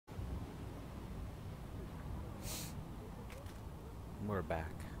we're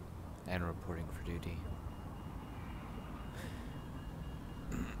back and reporting for duty.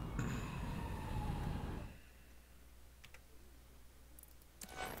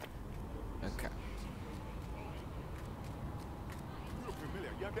 Okay. You look familiar.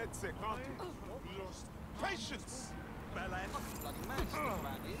 You're dead sick, aren't you? Lost patience. Bloody man,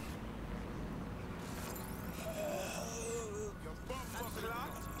 around here. Your bum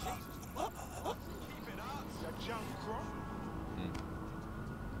clock. Keep it up. You junk crop.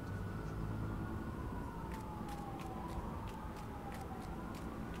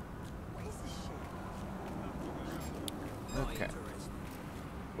 Okay.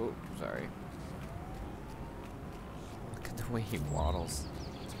 Oh, sorry. Look at the way he waddles.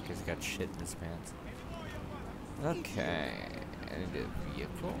 It's because he got shit in his pants. Okay. And a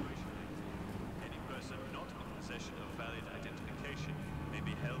vehicle. Any person not in possession of valid identification may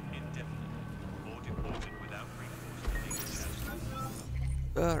be held indefinitely or deported without recourse to legal channels.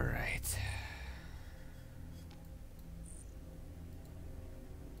 Alright.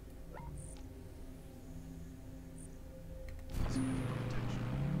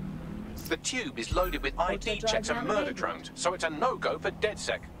 The tube is loaded with ID checks and murder drones, so it's a no-go for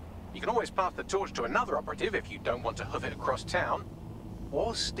DedSec. You can always pass the torch to another operative if you don't want to hoof it across town.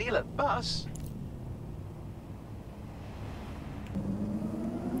 Or steal a bus.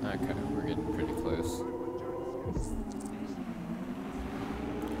 Okay, we're getting pretty close.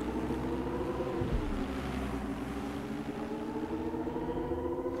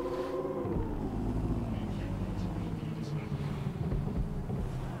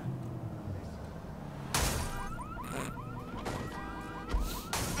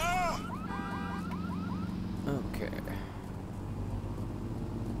 Okay.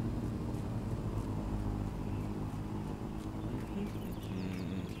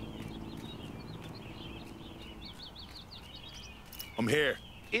 I'm here.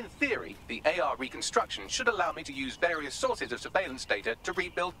 In theory, the AR reconstruction should allow me to use various sources of surveillance data to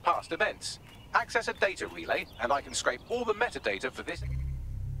rebuild past events. Access a data relay, and I can scrape all the metadata for this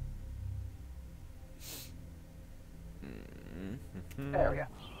area.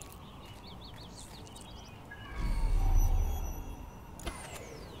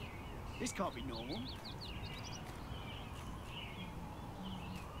 This can't be normal.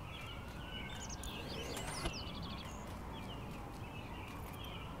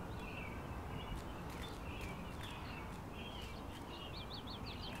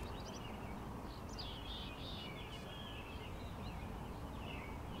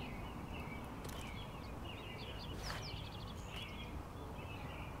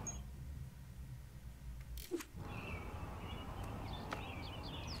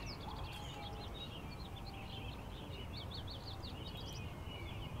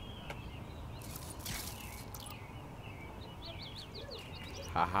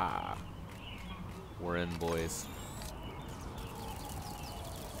 Haha. We're in, boys.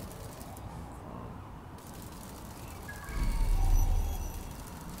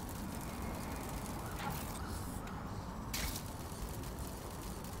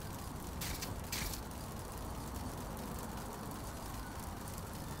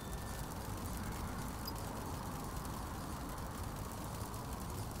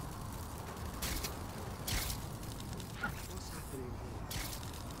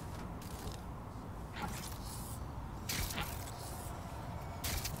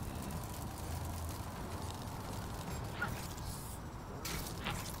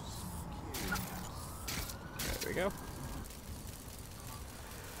 There we go.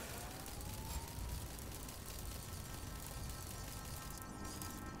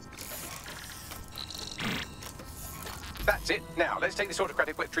 That's it. Now, let's take this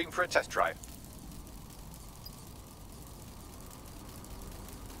autocratic wet dream for a test drive.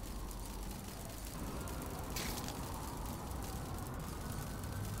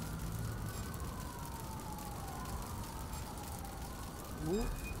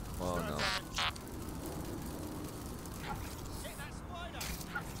 Oh no.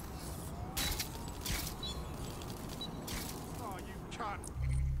 Oh, you cunt.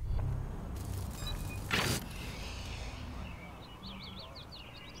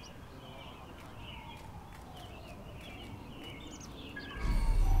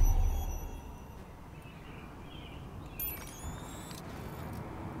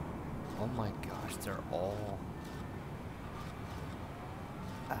 Oh my gosh, they're all...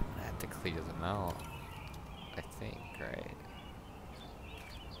 I'm gonna have to clear them out. I think, right?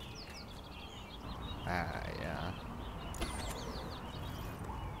 Ah, yeah.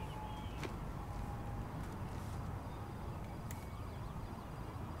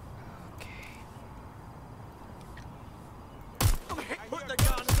 Okay.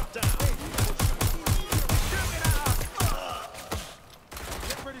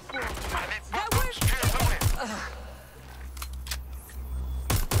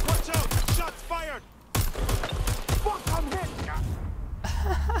 fired! Fuck, I'm hit!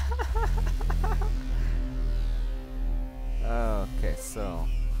 Okay, so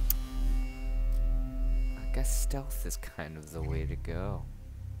I guess stealth is kind of the way to go.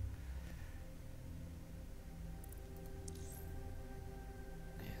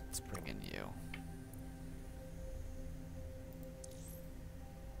 Yeah, let's bring in you.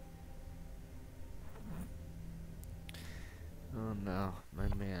 Oh no, my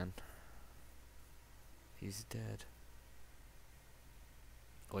man. He's dead.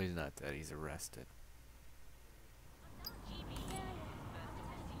 Well, he's not dead, he's arrested.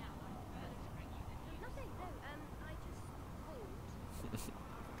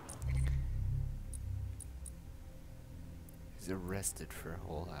 He's arrested for a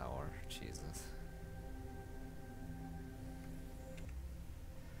whole hour. Jesus.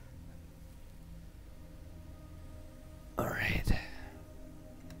 Alright.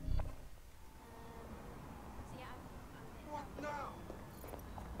 What now?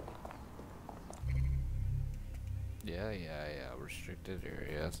 Yeah. Restricted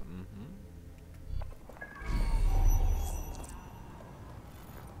areas.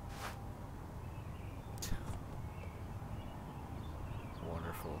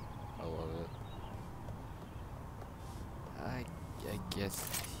 Wonderful. I love it. I guess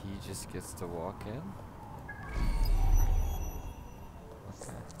he just gets to walk in?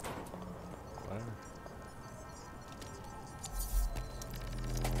 Okay. Whatever.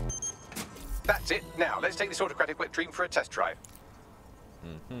 That's it. Now, let's take this autocratic wet dream for a test drive.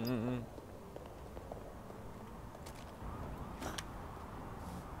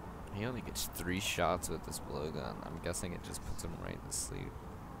 He only gets 3 shots with this blowgun. I'm guessing it just puts him right to sleep.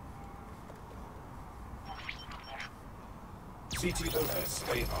 CTOS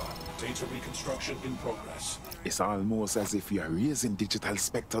AR. Data reconstruction in progress. It's almost as if you are raising digital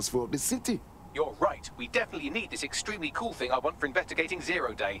specters for the city. You're right. We definitely need this extremely cool thing I want for investigating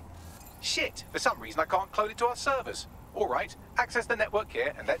Zero Day. Shit, for some reason I can't clone it to our servers. All right, access the network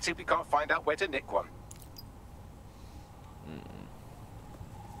here, and let's see if we can't find out where to nick one.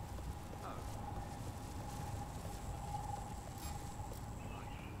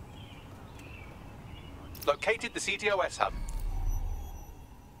 Located the CTOS hub.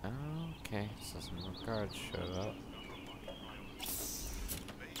 Okay, so some more guards showed up.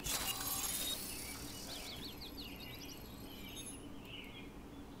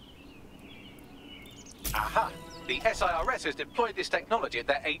 Aha! The SIRS has deployed this technology at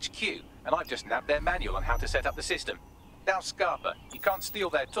their HQ, and I've just nabbed their manual on how to set up the system. Now, Scarpa, you can't steal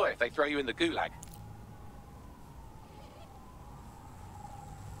their toy if they throw you in the gulag.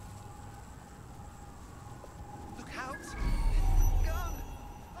 Look out! It's a gun!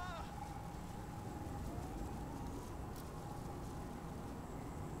 Ah.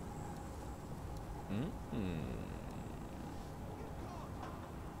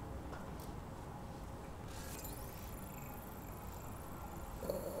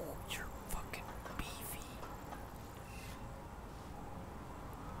 You're fucking beefy.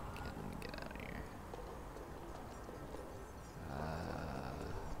 Okay, let me get out of here.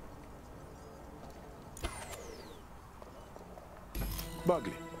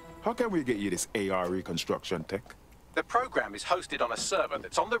 Bugley, how can we get you this AR reconstruction tech? The program is hosted on a server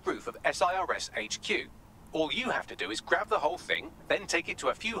that's on the roof of SIRS HQ. All you have to do is grab the whole thing, then take it to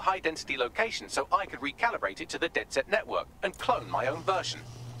a few high-density locations so I could recalibrate it to the DedSet network and clone my own version.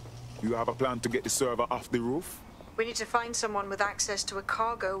 You have a plan to get the server off the roof? We need to find someone with access to a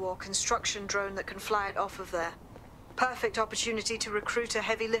cargo or construction drone that can fly it off of there. Perfect opportunity to recruit a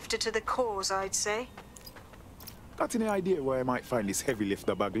heavy lifter to the cause, I'd say. Got any idea where I might find this heavy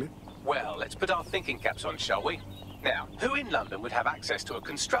lifter, Bugley? Well, let's put our thinking caps on, shall we? Now, who in London would have access to a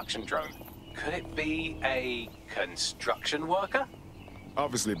construction drone? Could it be a construction worker?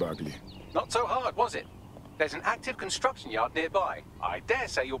 Obviously, Bugley. Not so hard, was it? There's an active construction yard nearby. I dare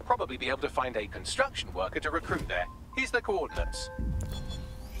say you'll probably be able to find a construction worker to recruit there. Here's the coordinates.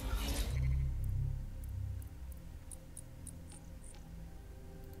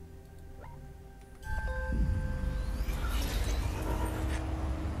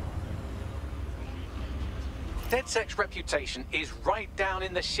 DedSec's reputation is right down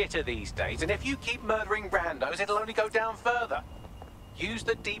in the shitter these days, and if you keep murdering randos, it'll only go down further. Use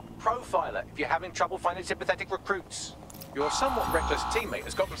the deep profiler if you're having trouble finding sympathetic recruits. Your somewhat reckless teammate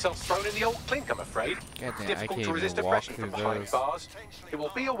has got themselves thrown in the old clink, I'm afraid. Goddamn, Difficult I to can't resist even walk oppression through from behind those. bars. It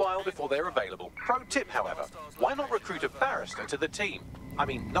will be a while before they're available. Pro tip, however, why not recruit a barrister to the team? I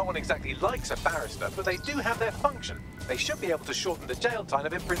mean, no one exactly likes a barrister, but they do have their function. They should be able to shorten the jail time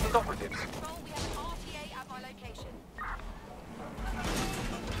of imprisoned operatives. Control, we have an RTA at my location.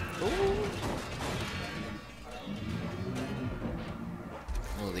 Ooh.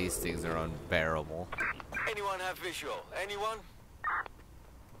 these things are unbearable. Anyone have visual? Anyone?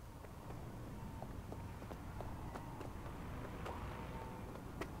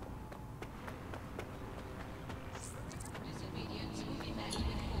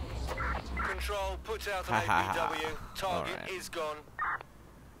 Control, put out an APW. Target Alright. is gone.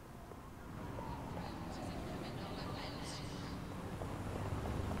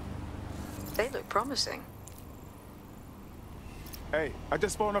 They look promising. Hey, I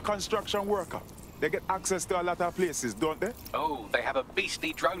just found a construction worker. They get access to a lot of places, don't they? Oh, they have a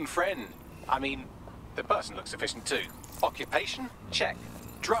beastly drone friend. I mean, the person looks efficient too. Occupation? Check.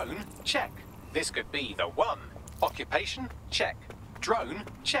 Drone? Check. This could be the one. Occupation? Check. Drone?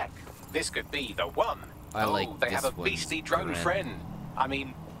 Check. This could be the one. I like oh, they have this a one's beastly drone grin. friend. I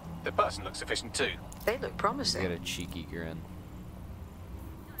mean, the person looks efficient too. They look He's promising. got a cheeky grin.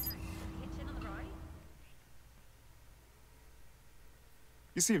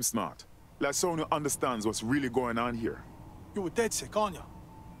 You seem smart. Like someone who understands what's really going on here. You're dead sick, aren't you?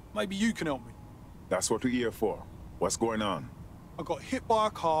 Maybe you can help me. That's what we're here for. What's going on? I got hit by a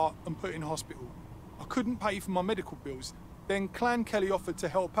car and put in hospital. I couldn't pay for my medical bills. Then Clan Kelly offered to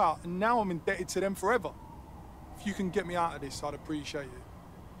help out, and now I'm indebted to them forever. If you can get me out of this, I'd appreciate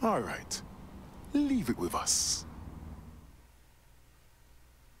it. All right. Leave it with us.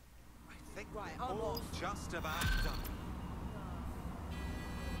 I think we're all just about done.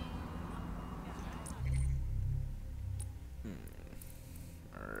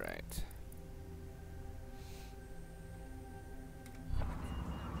 Alright.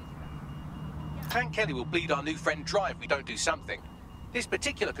 Clan Kelly will bleed our new friend dry if we don't do something. This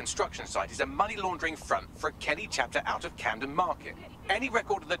particular construction site is a money laundering front for a Kelly chapter out of Camden Market. Any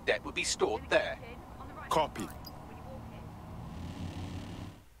record of the debt would be stored there. Copy.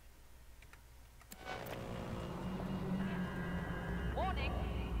 Warning.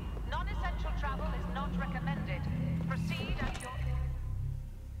 Non-essential travel is not recommended. Proceed at your...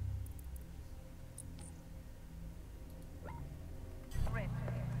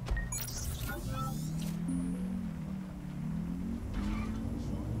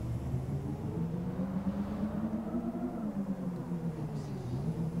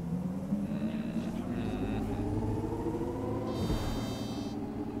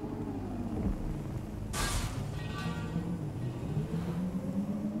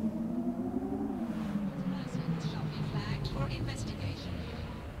 risk.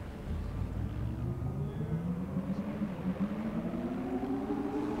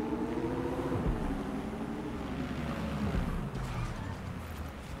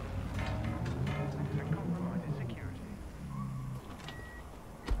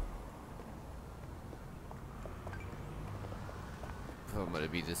 If I'm gonna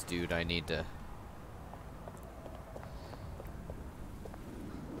be this dude, I need to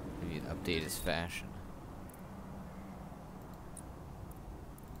update his fashion.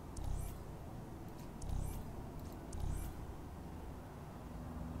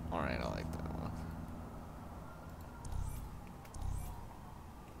 Alright, I like that one.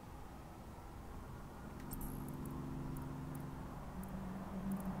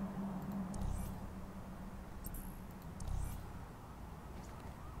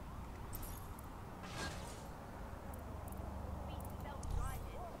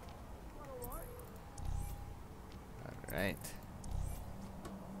 Alright.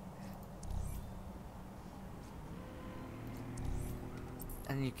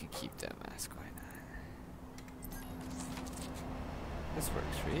 And you can keep that mask, why not? This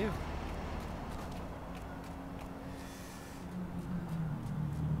works for you.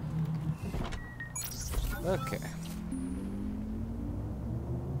 Okay.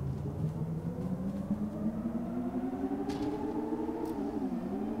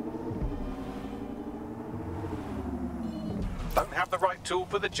 Don't have the right tool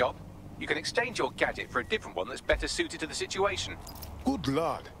for the job? You can exchange your gadget for a different one that's better suited to the situation. Good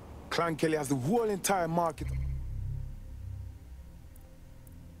Lord. Clan Kelly has the whole entire market.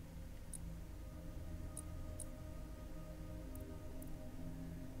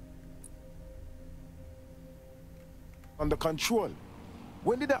 Under control.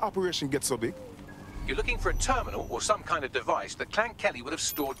 When did the operation get so big? You're looking for a terminal or some kind of device that Clan Kelly would have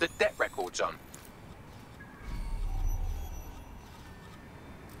stored the debt records on.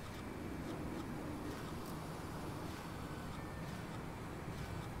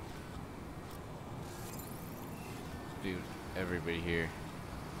 Dude, everybody here.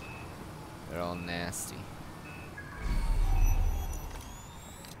 They're all nasty.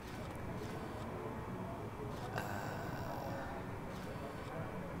 All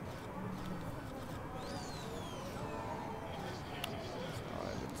I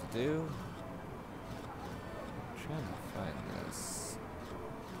have to do. I'm trying to find this.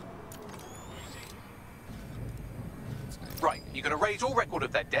 Right, you're going to raise all record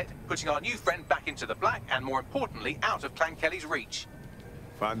of that debt, putting our new friend back into the black, and more importantly, out of Clan Kelly's reach.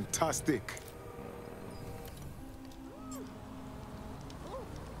 Fantastic.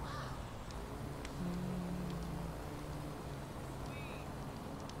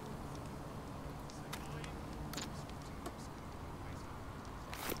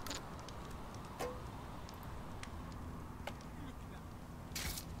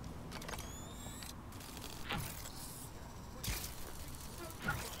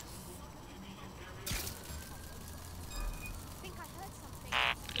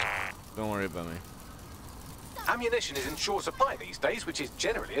 Don't worry about me. Ammunition is in short supply these days, which is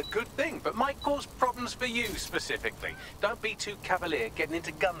generally a good thing, but might cause problems for you specifically. Don't be too cavalier getting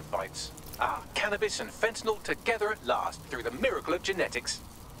into gunfights. Ah, cannabis and fentanyl together at last, through the miracle of genetics.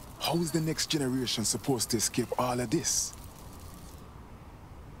 How's the next generation supposed to escape all of this?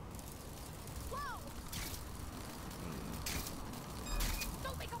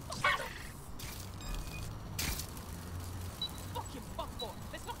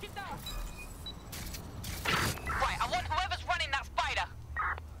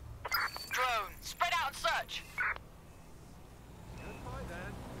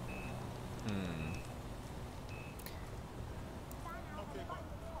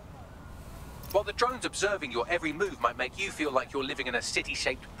 While the drones observing your every move might make you feel like you're living in a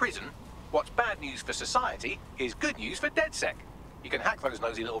city-shaped prison, what's bad news for society is good news for DedSec. You can hack those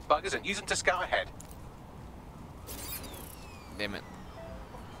nosy little buggers and use them to scout ahead. Damn it.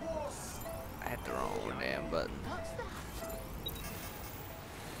 I had the wrong damn button.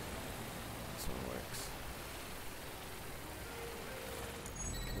 This one works.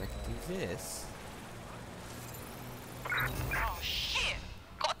 I can do this. Oh shit!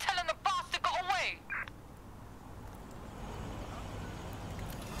 Gotta tell him the bastard got away!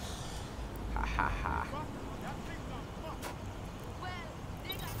 Ha ha ha.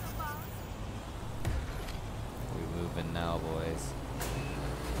 We moving now, boys.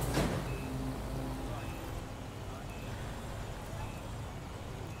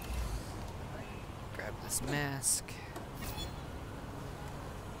 Grab this mask.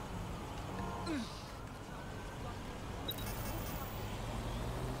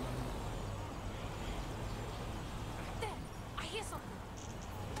 I hear something.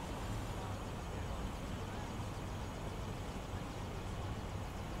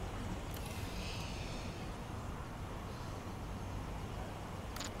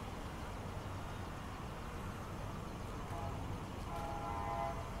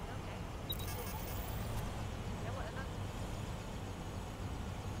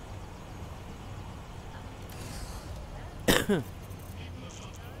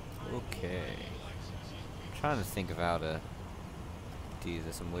 Okay. I'm trying to think of how to do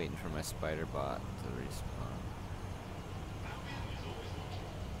this. I'm waiting for my spider bot to respawn.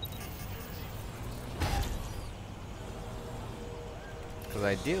 Because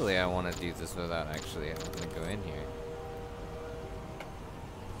ideally I want to do this without actually having to go in here.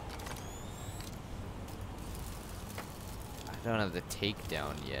 I don't have the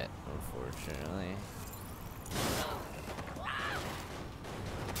takedown yet, unfortunately.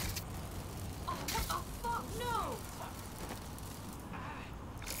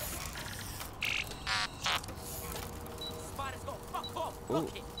 Ooh.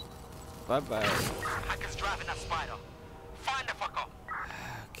 Bye-bye. Hacker's driving that spider. Find the fucker.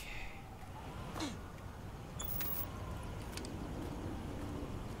 Okay.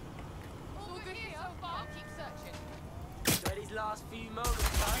 All good here so far. Keep searching. These last few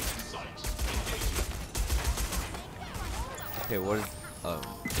moments, Okay, what is...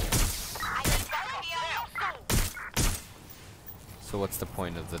 So what's the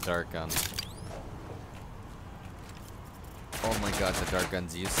point of the dart gun? Oh my god, the dart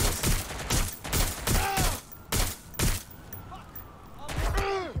gun's useless.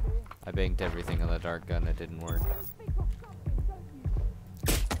 I banked everything on the dart gun, it didn't work.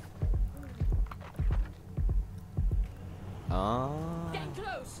 Getting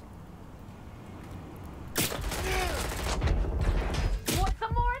close. Want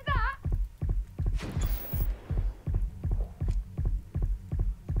some more of that?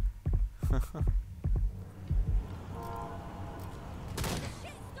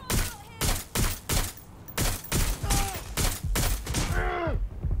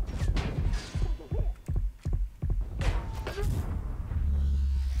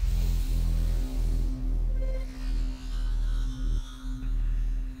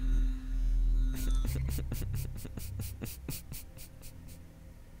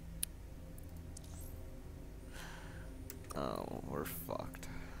 no, we're fucked.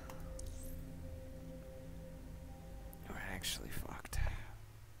 We're actually fucked.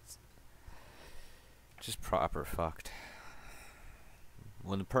 Just proper fucked.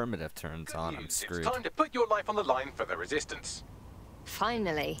 When the permadeath turns on, I'm screwed. It's time to put your life on the line for the Resistance.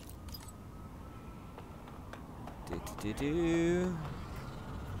 Finally.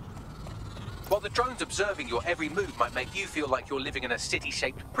 While the drones observing your every move might make you feel like you're living in a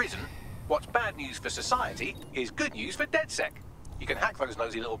city-shaped prison, what's bad news for society is good news for DedSec. You can hack those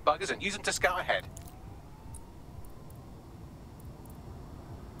nosy little buggers and use them to scout ahead.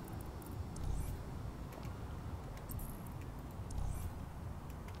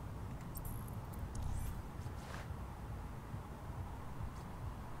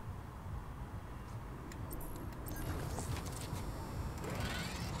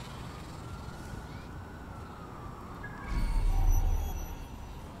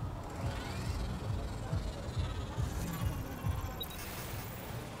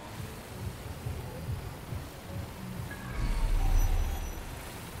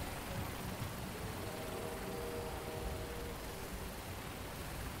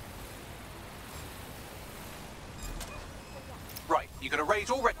 Right, you're going to raise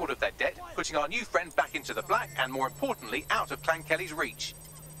all record of their debt, putting our new friend back into the black, and more importantly, out of Clan Kelly's reach.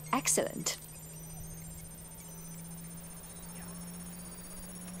 Excellent.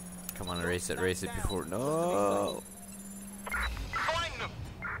 Come on, race it before. No! Find them.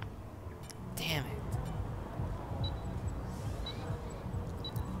 Damn it.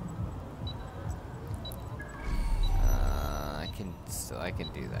 I can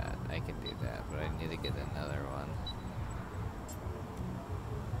do that. I can do that, but I need to get another one.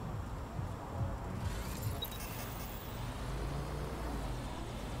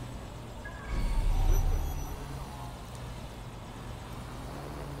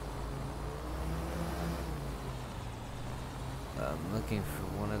 I'm looking for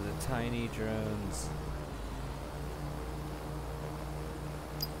one of the tiny drones.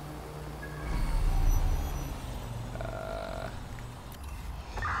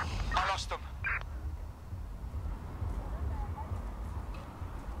 I lost them.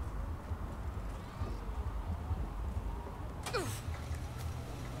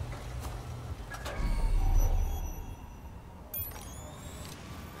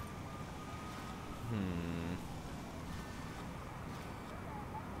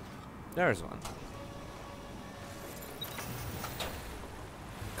 There's one.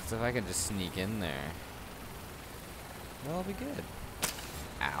 Because if I can just sneak in there, that'll be good.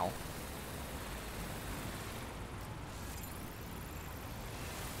 Ow.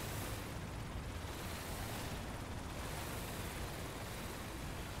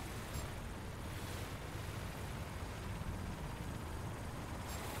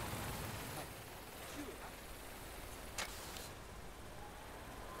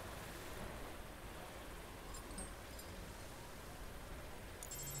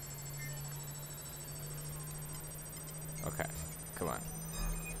 Okay, come on.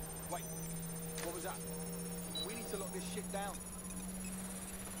 Wait, what was that? We need to lock this shit down.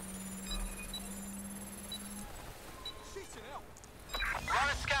 Shit hell. Run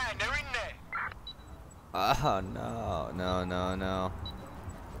a scan, they're in there. Oh no, no, no, no.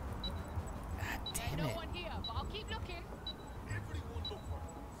 God damn it.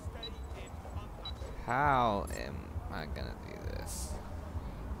 How am I gonna do this?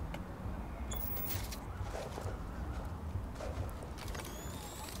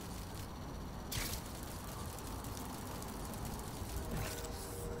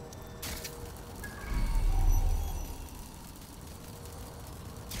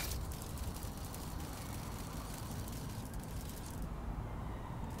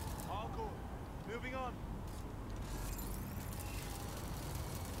 Moving on.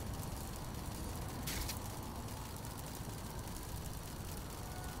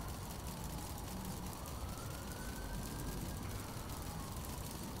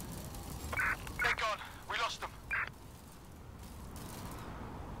 They're gone. We lost them.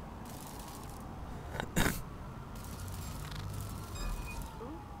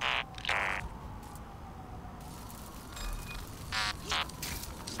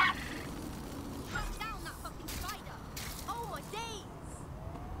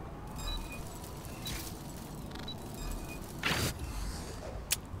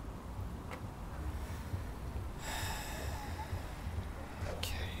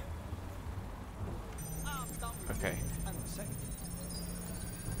 Okay.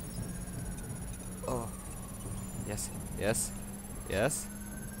 Oh. Yes. Yes. Yes.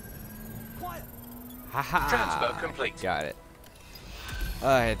 Haha. Transfer complete. Got it. Oh,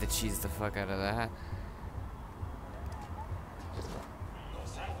 I had to cheese the fuck out of that.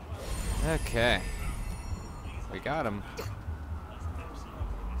 Okay. We got him.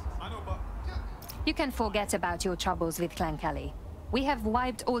 You can forget about your troubles with Clan Kelly. We have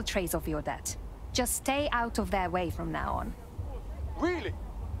wiped all trace of your debt. Just stay out of their way from now on. Really?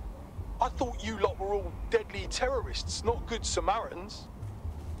 I thought you lot were all deadly terrorists, not good Samaritans.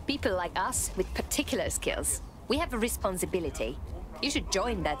 People like us with particular skills. We have a responsibility. You should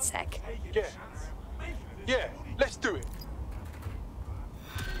join DedSec. Yeah. Yeah, let's do it.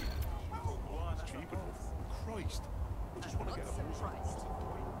 Christ. I just want to get a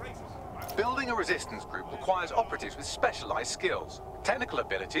Building a resistance group requires operatives with specialized skills. Technical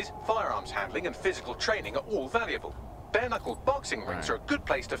abilities, firearms handling, and physical training are all valuable. Bare-knuckled boxing rings are a good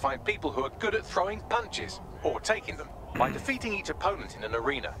place to find people who are good at throwing punches, or taking them. By defeating each opponent in an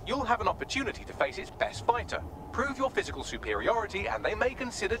arena, you'll have an opportunity to face its best fighter. Prove your physical superiority, and they may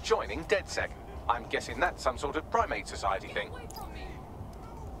consider joining DedSec. I'm guessing that's some sort of primate society thing.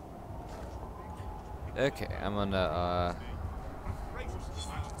 Okay, I'm gonna,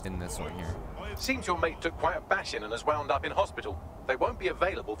 in this one here. Seems your mate took quite a bashing and has wound up in hospital. They won't be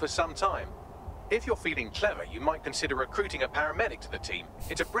available for some time. If you're feeling clever, you might consider recruiting a paramedic to the team.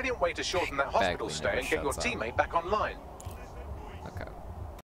 It's a brilliant way to shorten that hospital stay and get your teammate back online.